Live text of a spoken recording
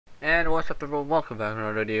And what's up everyone, welcome back to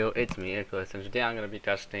another video. It's me, Nicholas, and today I'm going to be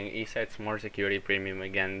testing ESET Smart Security Premium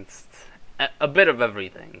against a bit of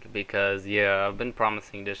everything. Because, yeah, I've been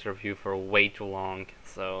promising this review for way too long,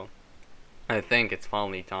 so I think it's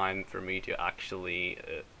finally time for me to actually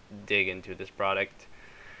dig into this product.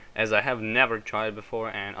 As I have never tried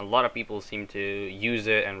before, and a lot of people seem to use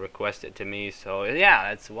it and request it to me, so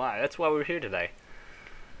yeah, that's why we're here today.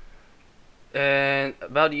 And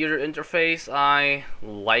about the user interface, I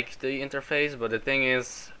like the interface, but the thing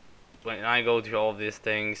is, when I go to all these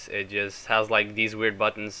things, it just has like these weird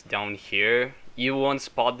buttons down here. You won't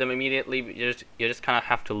spot them immediately, but you just kind of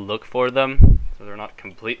have to look for them, so they're not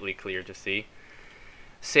completely clear to see.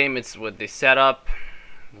 Same it's with the setup.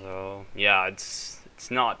 So yeah, it's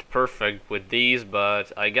not perfect with these,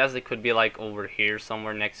 but I guess it could be like over here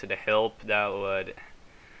somewhere next to the help. That would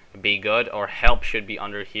be good, or help should be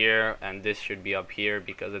under here and this should be up here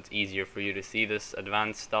because it's easier for you to see this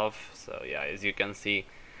advanced stuff. So yeah, as you can see,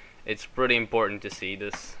 it's pretty important to see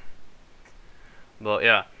this. But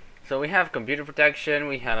yeah, so we have computer protection,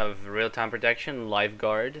 we have real-time protection,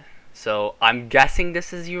 lifeguard. So I'm guessing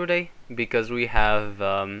this is your day because we have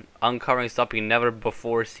uncovering stopping never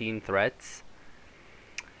before seen threats.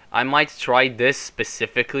 I might try this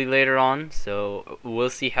specifically later on, so we'll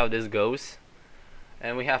see how this goes.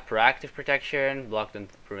 And we have proactive protection, blocked and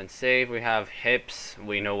prevent safe. We have hips,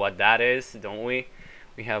 we know what that is, don't we?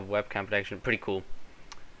 We have webcam protection, pretty cool.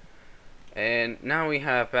 And now we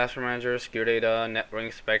have password manager, secure data, network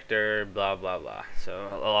inspector, blah blah blah. So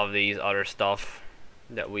a lot of these other stuff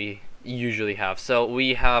that we usually have. So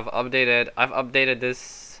we have updated, I've updated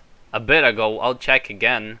this a bit ago, I'll check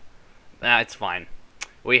again. It's fine.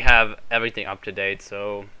 We have everything up to date,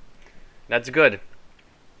 so that's good.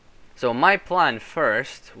 So my plan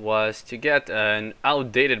first was to get an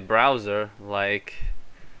outdated browser like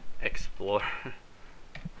Explorer,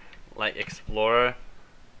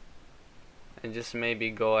 and just maybe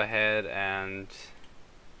go ahead and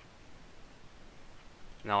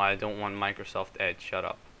no, I don't want Microsoft Edge. Shut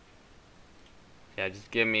up. Yeah, just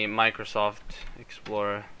give me Microsoft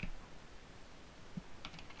Explorer.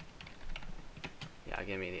 Yeah,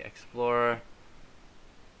 give me the Explorer.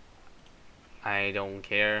 I don't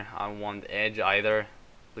care. I don't want Edge either.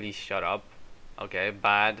 Please shut up. Okay,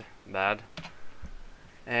 bad.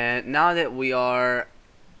 And now that we are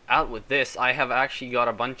out with this, I have actually got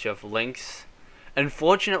a bunch of links.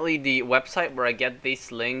 Unfortunately, the website where I get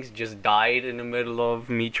these links just died in the middle of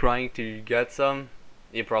me trying to get some.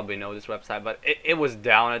 You probably know this website, but it was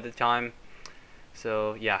down at the time.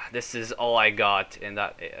 So yeah, this is all I got in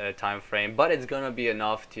that time frame. But it's gonna be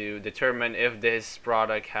enough to determine if this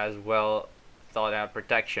product has well thought out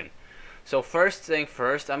protection. So first thing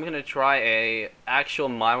first, I'm gonna try a actual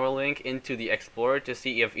malware link into the Explorer to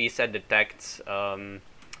see if ESET detects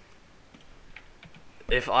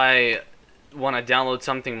if I want to download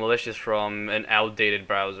something malicious from an outdated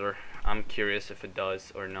browser. I'm curious if it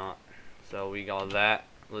does or not. So we got that.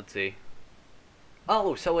 Let's see.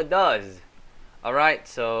 Oh, so it does. Alright,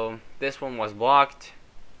 so this one was blocked.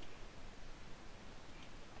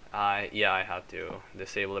 Yeah, I had to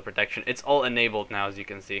disable the protection. It's all enabled now, as you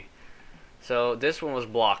can see. So this one was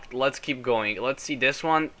blocked. Let's keep going. Let's see, this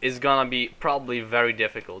one is gonna be probably very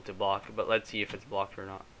difficult to block, but let's see if it's blocked or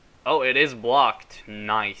not. Oh, it is blocked.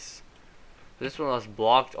 Nice. This one was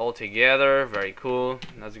blocked altogether. Very cool.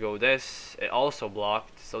 Let's go with this. It also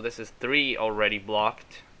blocked. So this is 3 already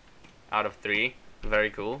blocked out of 3. Very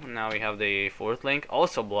cool. Now we have the 4th link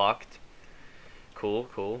also blocked.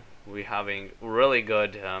 Cool. We're having really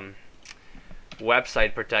good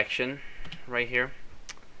website protection right here.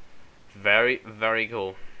 Very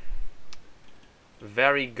cool.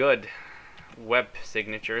 Very good web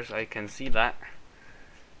signatures, I can see that.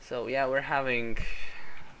 So yeah, we're having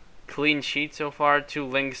clean sheet so far. 2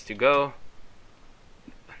 links to go.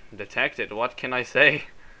 Detected, what can I say?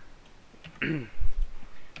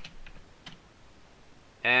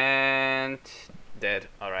 And dead.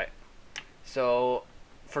 Alright. So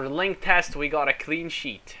for the link test, we got a clean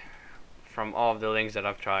sheet from all of the links that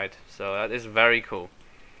I've tried. So that is very cool.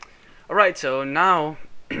 Alright, so now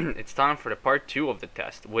it's time for the part 2 of the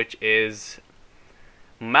test, which is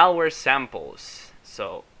malware samples.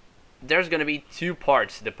 So there's gonna be 2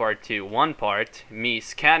 parts to the part 2. One part, me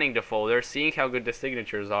scanning the folder, seeing how good the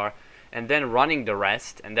signatures are, and then running the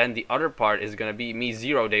rest. And then the other part is gonna be me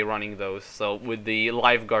 0-day running those, so with the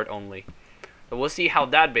lifeguard only. So we'll see how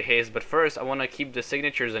that behaves, but first I want to keep the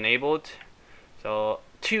signatures enabled. So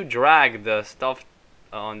to drag the stuff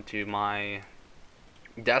onto my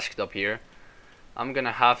desktop here, I'm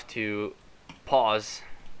gonna have to pause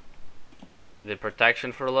the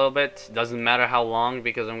protection for a little bit. Doesn't matter how long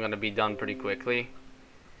because I'm gonna be done pretty quickly.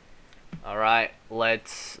 Alright, let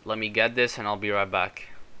me get this and I'll be right back.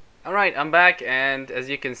 Alright, I'm back, and as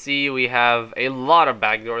you can see we have a lot of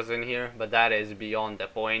backdoors in here, but that is beyond the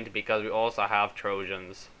point because we also have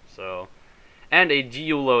Trojans. So, and a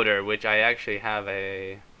geoloader, which I actually have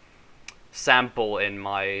a sample in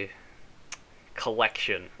my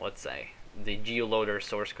collection, let's say. The geoloader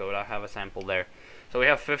source code, I have a sample there. So we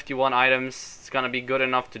have 51 items. It's gonna be good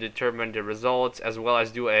enough to determine the results as well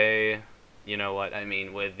as do a, you know what I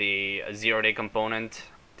mean, with the 0-day component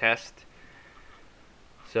test.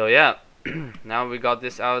 So yeah, now we got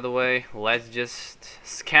this out of the way. Let's just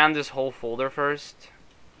scan this whole folder first,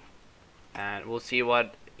 and we'll see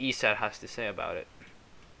what ESET has to say about it.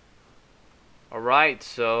 Alright,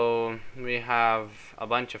 so we have a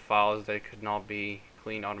bunch of files that could not be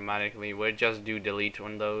cleaned automatically. We'll just do delete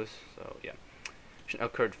on those. So yeah,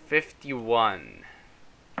 occurred 51.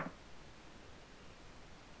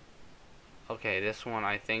 Okay, this one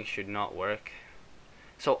I think should not work.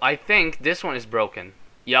 So I think this one is broken.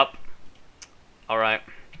 Yup. Alright.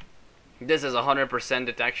 This is 100%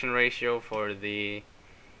 detection ratio for the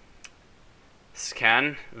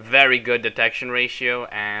scan. Very good detection ratio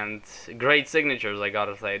and great signatures, I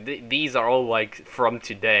gotta say. These are all like from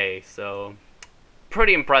today, so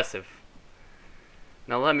pretty impressive.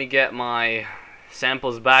 Now let me get my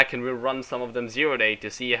samples back and we'll run some of them 0-day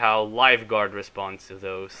to see how Lifeguard responds to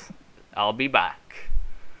those. I'll be back.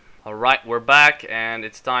 Alright, we're back and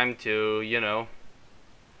it's time to, you know,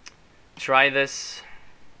 try this.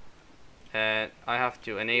 I have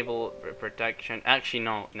to enable protection. Actually,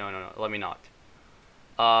 no, let me not.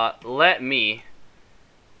 Let me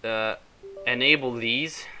enable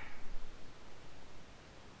these.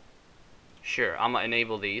 Sure, I'm gonna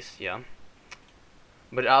enable these, yeah.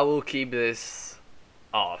 But I will keep this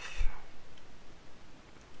off.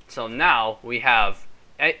 So now we have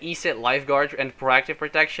ESET Lifeguard and Proactive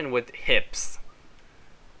Protection with hips.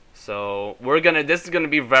 So this is gonna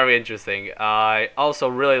be very interesting. I also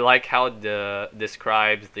really like how it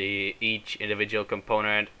describes each individual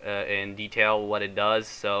component in detail, what it does.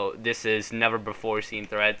 So this is never before seen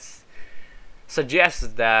threats. Suggests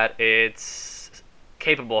that it's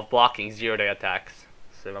capable of blocking 0-day attacks.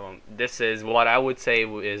 So this is what I would say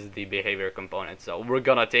is the behavior component. So we're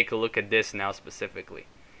gonna take a look at this now specifically.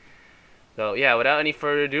 So yeah, without any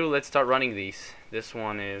further ado, let's start running these. This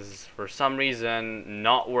one is for some reason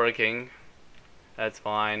not working. That's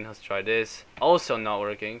fine. Let's try this. Also not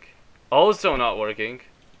working. Also not working.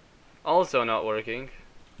 Also not working.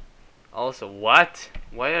 Also, what?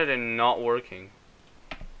 Why are they not working?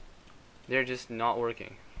 They're just not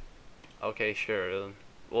working. Okay, sure.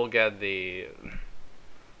 We'll get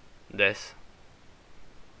this.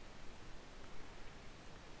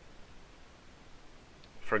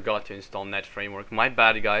 Forgot to install net framework. My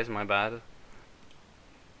bad, guys, my bad.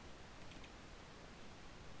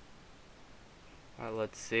 Alright,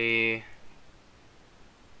 let's see.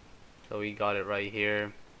 So we got it right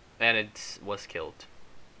here, and it was killed.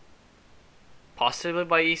 Possibly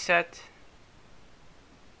by ESET.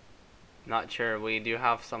 Not sure. We do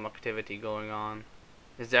have some activity going on.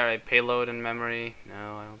 Is there a payload in memory?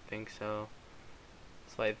 No, I don't think so.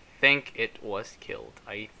 So I think it was killed.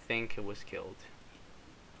 I think it was killed.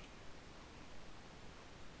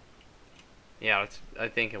 Yeah, I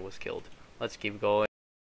think it was killed. Let's keep going.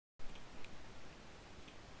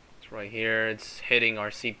 It's right here. It's hitting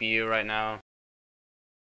our CPU right now.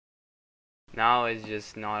 Now it's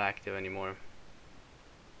just not active anymore.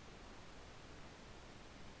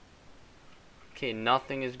 Okay,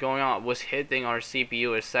 nothing is going on. It was hitting our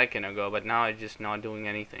CPU a second ago, but now it's just not doing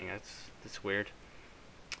anything. That's weird.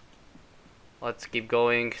 Let's keep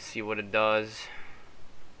going, see what it does.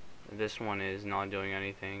 This one is not doing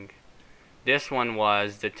anything. This one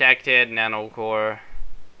was detected, nanocore.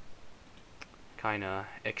 Kinda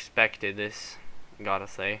expected this, gotta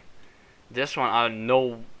say. This one I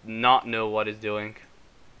not know what it's doing.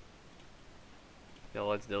 So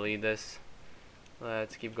let's delete this.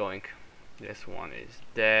 Let's keep going. This one is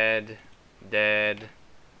dead.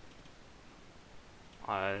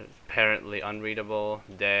 Apparently unreadable.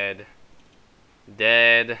 Dead.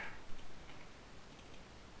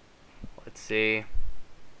 Let's see.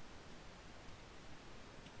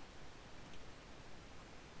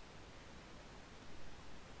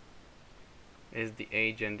 Is the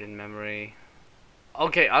agent in memory?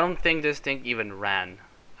 Okay, I don't think this thing even ran.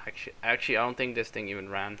 Actually, I don't think this thing even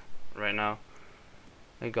ran right now.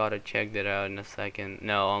 I gotta check that out in a second.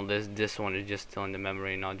 No, this one is just still in the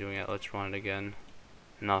memory, not doing it. Let's run it again.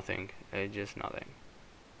 Nothing. It's just nothing.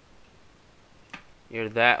 Either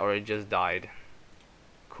that or it just died.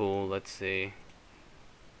 Cool, let's see.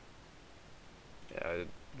 Yeah, it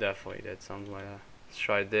definitely did something like that. Let's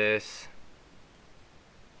try this.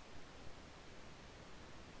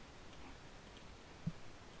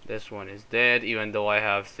 This one is dead, even though I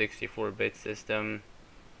have 64-bit system.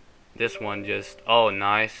 This one just, oh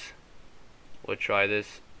nice. We'll try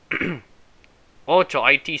this. Auto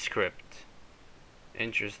IT script.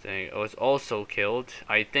 Interesting. Oh, it's also killed.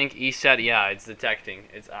 I think ESET, yeah, it's detecting.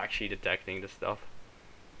 It's actually detecting the stuff.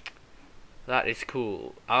 That is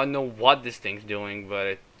cool. I don't know what this thing's doing, but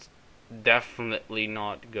it's definitely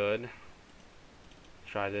not good.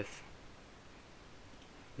 Try this.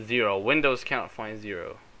 0. Windows cannot find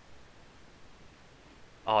 0.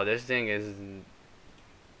 Oh, this thing is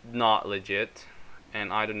not legit,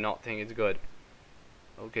 and I do not think it's good.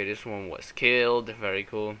 Okay, this one was killed. Very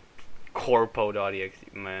cool. Corpo.exe,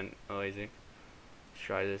 man, amazing. Let's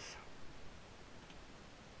try this.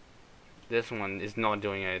 This one is not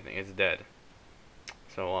doing anything. It's dead.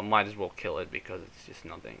 So I might as well kill it because it's just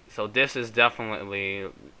nothing. So this is definitely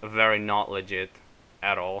very not legit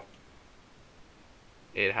at all.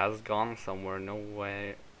 It has gone somewhere, no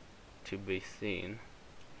way to be seen.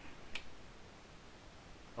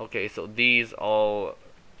 Okay, so these all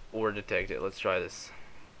were detected. Let's try this.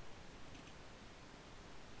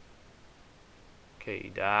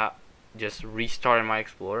 Okay, that just restarted my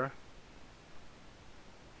Explorer.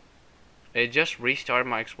 It just restarted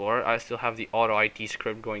my Explorer. I still have the auto IT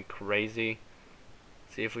script going crazy.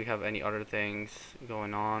 See if we have any other things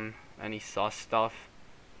going on. Any sus stuff.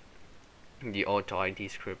 The auto IT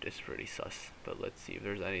script is pretty sus, but let's see if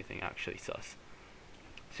there's anything actually sus.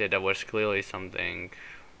 See, there was clearly something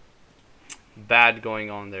bad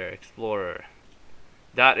going on there. Explorer.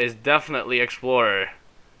 That is definitely Explorer.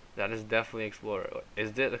 That is definitely Explorer.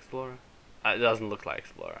 Is it Explorer? It doesn't look like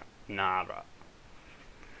Explorer. Nah, bro.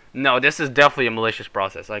 No, this is definitely a malicious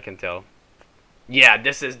process. I can tell. Yeah,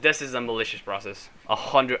 this is a malicious process.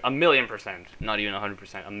 1,000,000%. Not even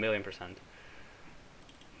 100%. 1,000,000%.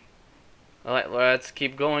 Alright, let's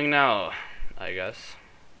keep going now, I guess.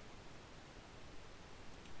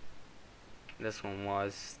 This one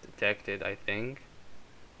was detected, I think.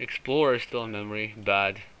 Explorer is still in memory.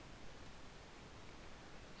 Bad.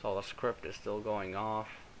 So the script is still going off.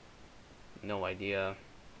 No idea.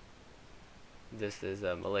 This is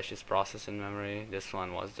a malicious process in memory. This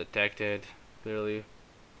one was detected, clearly.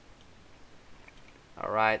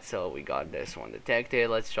 Alright, so we got this one detected.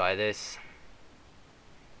 Let's try this.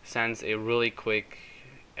 Sends a really quick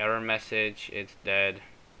error message. It's dead.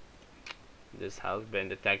 This has been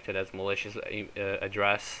detected as malicious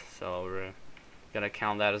address, so we're gonna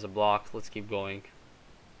count that as a block. Let's keep going.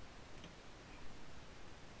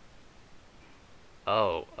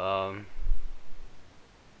 Oh,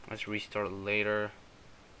 let's restart later.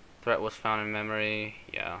 Threat was found in memory.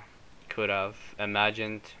 Yeah, could have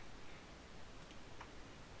imagined.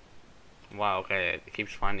 Wow, okay, it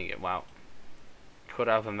keeps finding it. Wow, could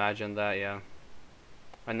have imagined that. Yeah,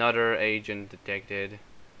 another agent detected.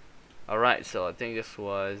 Alright, so I think this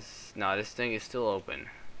was... Nah, this thing is still open.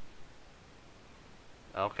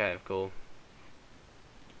 Okay, cool.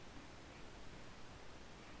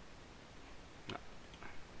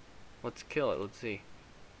 Let's kill it, let's see.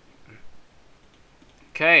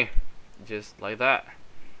 Okay, just like that.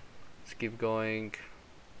 Let's keep going.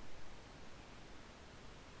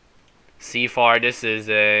 CFAR, this is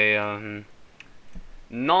a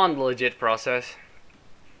non-legit process.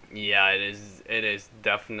 Yeah, it is. It is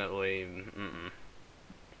definitely.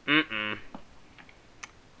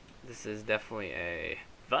 This is definitely a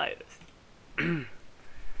virus.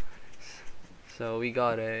 So we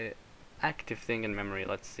got a active thing in memory.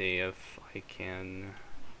 Let's see if I can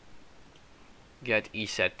get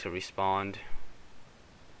ESET to respond.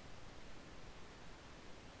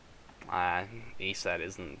 ESET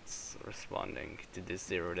isn't responding to this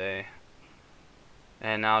 0-day,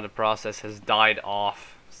 and now the process has died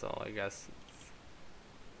off. So I guess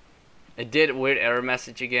it did weird error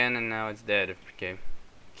message again, and now it's dead. Okay,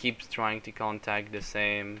 keeps trying to contact the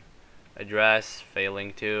same address,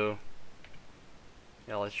 failing to.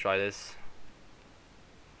 Yeah, let's try this.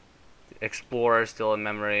 Explorer still in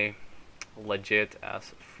memory, legit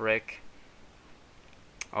as frick.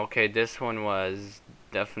 Okay, this one was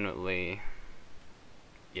definitely,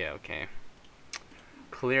 yeah, okay.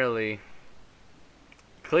 Clearly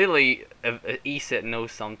ESET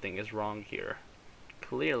knows something is wrong here.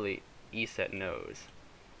 Clearly ESET knows.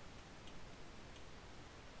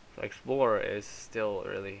 So Explorer is still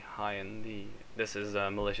really high in the... This is a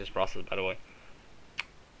malicious process, by the way.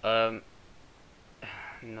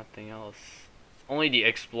 Nothing else. It's only the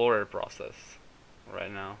Explorer process.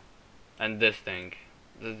 right now. And this thing.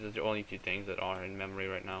 These are the only two things that are in memory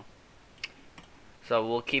right now. So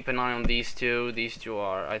we'll keep an eye on these two. These two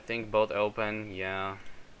are, I think, both open. Yeah.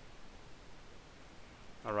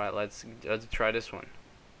 Alright, let's try this one.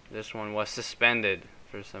 This one was suspended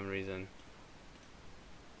for some reason.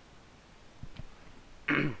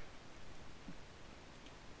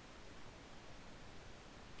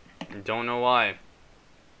 Don't know why.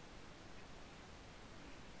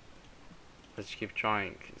 Let's keep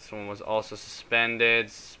trying. This one was also suspended.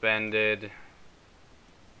 It's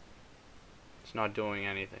not doing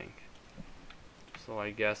anything. So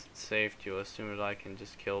I guess it's safe to assume that I can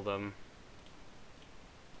just kill them.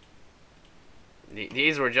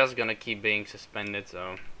 These were just gonna keep being suspended,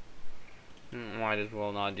 so might as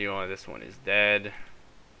well not do it. This one is dead.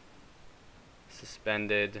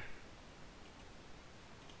 Suspended.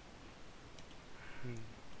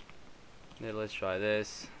 Then let's try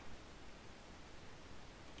this.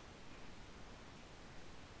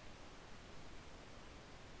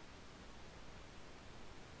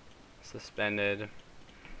 Suspended.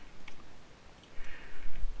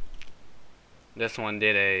 This one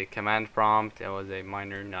did a command prompt. It was a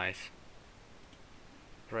minor. Nice.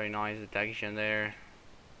 Very nice detection there.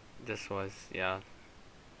 This was, yeah.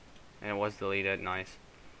 And it was deleted. Nice.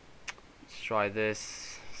 Let's try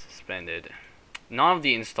this. Suspended. None of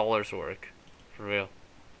the installers work. For real.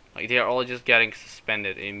 Like, they are all just getting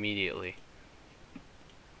suspended immediately.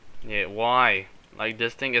 Yeah, why? Like,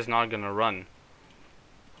 this thing is not gonna run.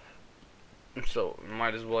 So,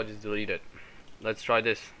 might as well just delete it. Let's try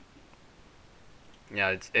this.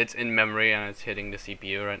 Yeah, it's in memory and it's hitting the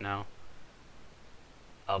CPU right now.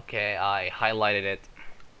 Okay, I highlighted it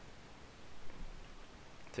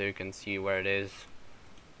so you can see where it is.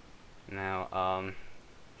 Now,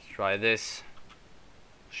 let's try this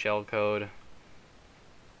shellcode.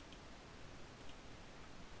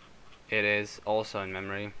 It is also in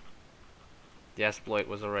memory. The exploit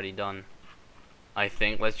was already done, I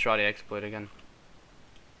think. Let's try the exploit again.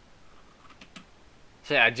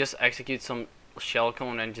 So yeah, I just execute some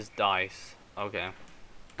shellcode and just dies. Okay,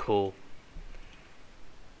 cool.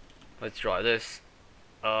 Let's try this.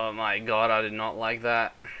 Oh my god, I did not like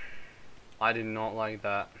that. I did not like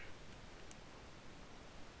that.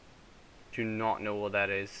 Do not know what that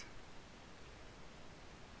is.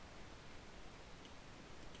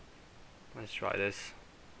 Let's try this.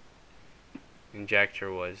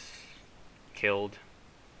 Injector was killed.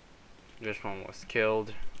 This one was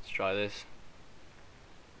killed. Let's try this.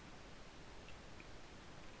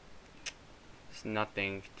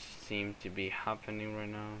 Nothing seemed to be happening right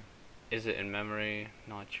now. Is it in memory?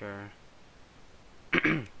 Not sure.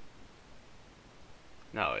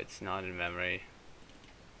 No, it's not in memory.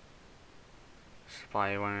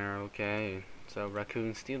 Spyware, okay. So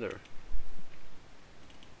raccoon stealer.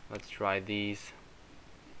 Let's try these.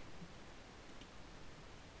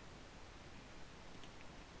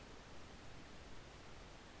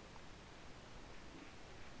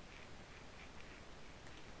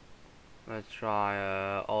 Let's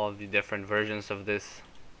try all of the different versions of this.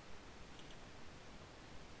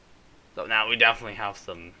 So now we definitely have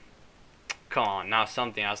some. Come on, now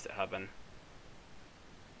something has to happen.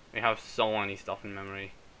 We have so many stuff in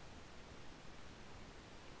memory.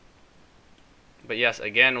 But yes,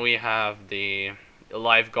 again we have the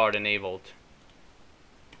lifeguard enabled.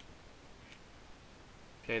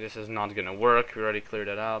 Okay, this is not gonna work. We already cleared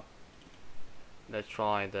it out. Let's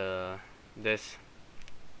try this.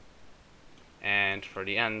 And for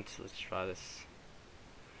the end, let's try this.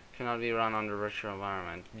 Cannot be run under virtual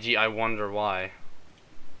environment. Gee, I wonder why.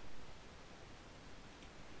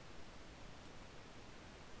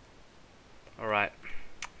 Alright.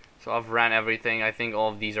 So I've ran everything. I think all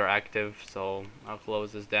of these are active. So I'll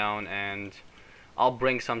close this down and I'll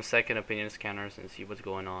bring some second opinion scanners and see what's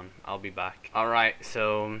going on. I'll be back. Alright,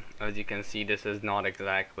 so as you can see, this is not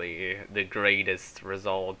exactly the greatest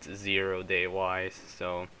result 0 day wise.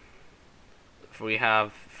 So we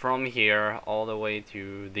have from here all the way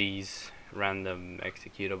to these random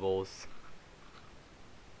executables.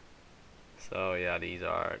 So yeah, these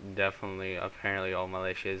are definitely apparently all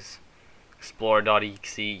malicious.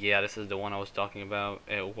 Explore.exe, yeah, this is the one I was talking about.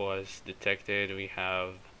 It was detected. We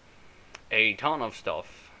have a ton of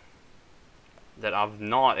stuff that I've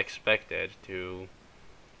not expected to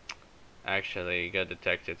actually get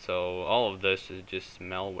detected. So all of this is just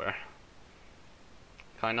malware.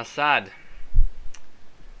 Kinda sad.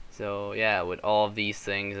 So yeah, with all of these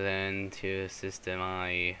things into the system,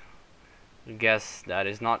 I guess that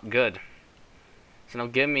is not good. So now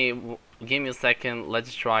give me a second.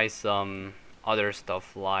 Let's try some other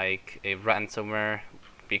stuff like a ransomware.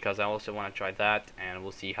 because I also want to try that, and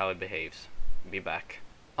we'll see how it behaves. Be back.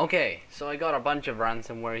 Okay, so I got a bunch of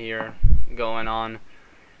ransomware here going on,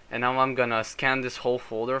 and now I'm gonna scan this whole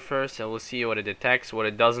folder first, and we'll see what it detects. What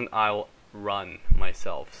it doesn't, I'll run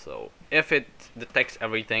myself. So if it detects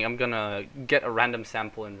everything, I'm gonna get a random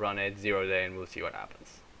sample and run it 0 day, and we'll see what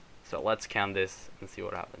happens. So let's scan this and see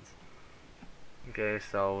what happens. Okay,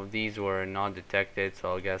 so these were not detected,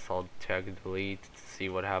 so I guess I'll check delete to see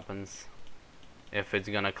what happens. If it's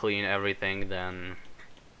gonna clean everything, then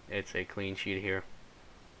it's a clean sheet here.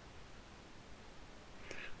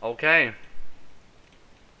 Okay,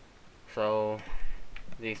 so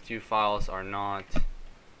these two files are not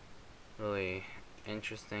really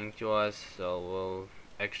interesting to us, so we'll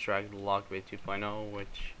extract the lockbit 2.0,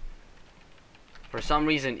 which for some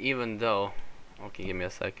reason, even though, okay, give me a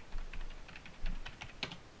sec.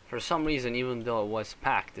 For some reason, even though it was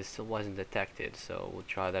packed, it still wasn't detected, so we'll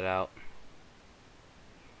try that out.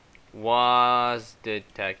 Was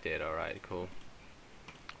detected, alright, cool.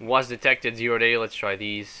 Was detected 0 day, let's try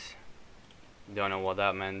these. Don't know what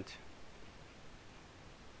that meant.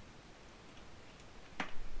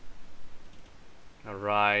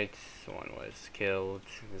 Alright, someone was killed.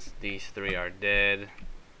 These three are dead.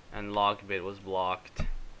 And lockbit was blocked.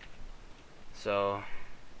 So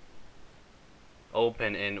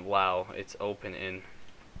open in, wow, it's open in.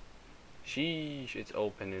 Sheesh, it's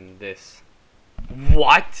open in this.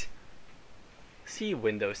 What? See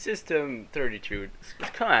Windows System 32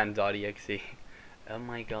 command.exe. Oh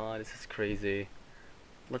my god, this is crazy.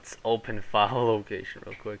 Let's open file location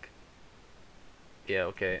real quick. Yeah,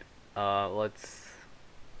 okay. Let's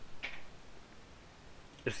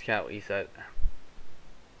discount ESET.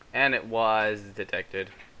 And it was detected.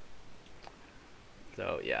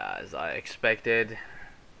 So yeah, as I expected,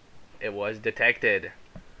 it was detected.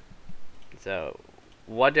 So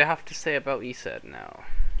what do I have to say about ESET now?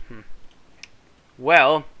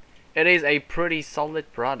 Well, it is a pretty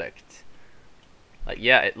solid product. Like,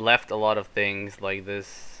 yeah, it left a lot of things like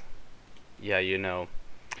this. Yeah, you know.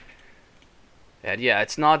 And yeah,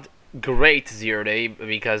 it's not great 0 day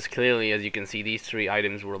because clearly, as you can see, these three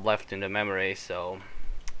items were left in the memory. So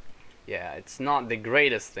yeah, it's not the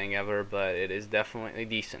greatest thing ever, but it is definitely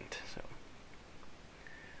decent. So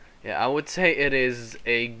yeah, I would say it is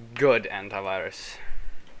a good antivirus,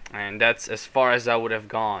 and that's as far as I would have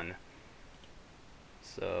gone.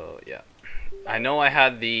 So yeah, I know I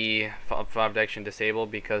had the fraud protection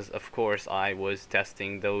disabled because of course I was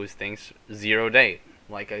testing those things 0 day,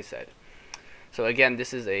 like I said. So again,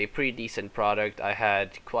 this is a pretty decent product. I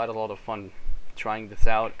had quite a lot of fun trying this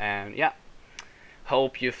out, and yeah,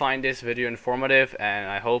 hope you find this video informative, and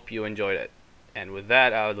I hope you enjoyed it. And with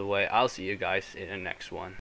that out of the way, I'll see you guys in the next one.